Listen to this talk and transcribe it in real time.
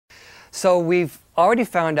So we've already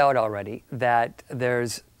found out that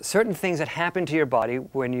there's certain things that happen to your body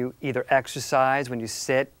when you either exercise, when you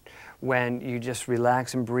sit, when you just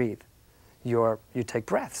relax and breathe. You take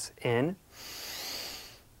breaths in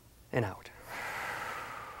and out.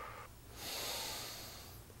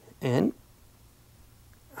 In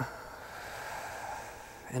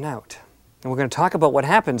and out. And we're going to talk about what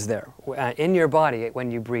happens there in your body when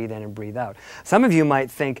you breathe in and breathe out. Some of you might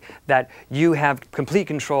think that you have complete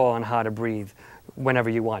control on how to breathe whenever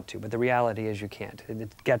you want to, but the reality is you can't.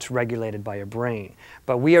 It gets regulated by your brain.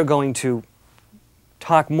 But we are going to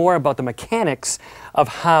talk more about the mechanics of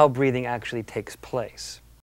how breathing actually takes place.